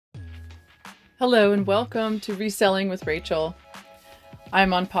Hello and welcome to Reselling with Rachel.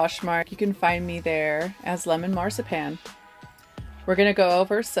 I'm on Poshmark. You can find me there as Lemon Marzipan. We're going to go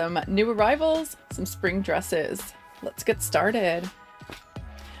over some new arrivals, some spring dresses. Let's get started.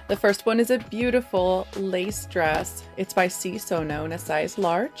 The first one is a beautiful lace dress. It's by C Sono in a size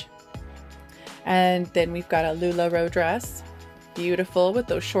large. And then we've got a LuLaRoe dress. Beautiful with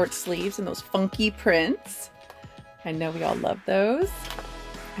those short sleeves and those funky prints. I know we all love those.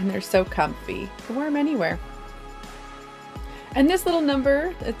 And they're so comfy. You can wear them anywhere. And this little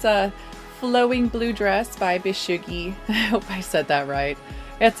number, it's a flowing blue dress by Bishugi. I hope I said that right.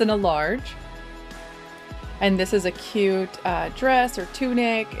 It's in a large. And this is a cute dress or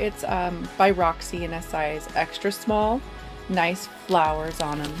tunic. It's by Roxy in a size extra small. Nice flowers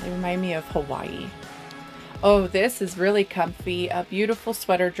on them. They remind me of Hawaii. Oh, this is really comfy. A beautiful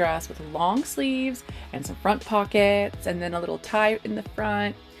sweater dress with long sleeves and some front pockets and then a little tie in the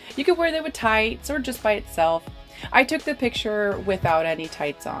front. You could wear that with tights or just by itself. I took the picture without any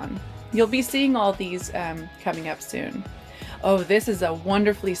tights on. You'll be seeing all these coming up soon. Oh, this is a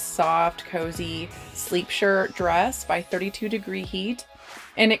wonderfully soft, cozy sleep shirt dress by 32 Degree Heat.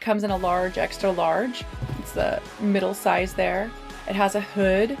 And it comes in a large, extra large. It's the middle size there. It has a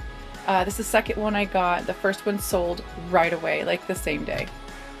hood. This is the second one I got. The first one sold right away, like the same day.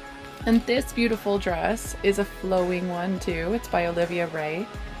 And this beautiful dress is a flowing one too. It's by Olivia Ray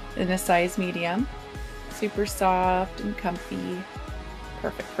in a size medium. Super soft and comfy.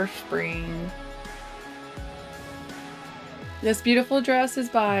 Perfect for spring. This beautiful dress is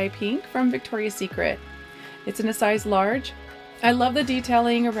by Pink from Victoria's Secret. It's in a size large. I love the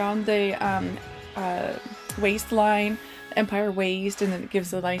detailing around the waistline. Empire waist, and then it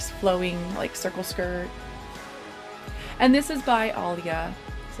gives a nice flowing like circle skirt. And this is by Alia.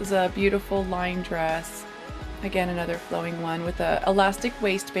 This is a beautiful line dress. Again, another flowing one with a elastic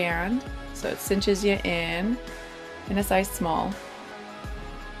waistband, so it cinches you in a size small.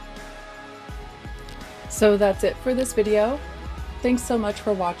 So that's it for this video. Thanks so much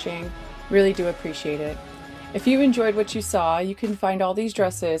for watching. Really do appreciate it. If you enjoyed what you saw, you can find all these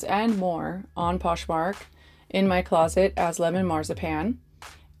dresses and more on Poshmark in my closet as Lemon Marzipan,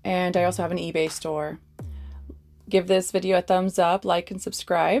 and I also have an eBay store. Give this video a thumbs up, like, and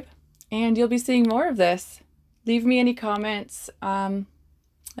subscribe, and you'll be seeing more of this. Leave me any comments that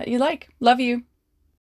you like. Love you.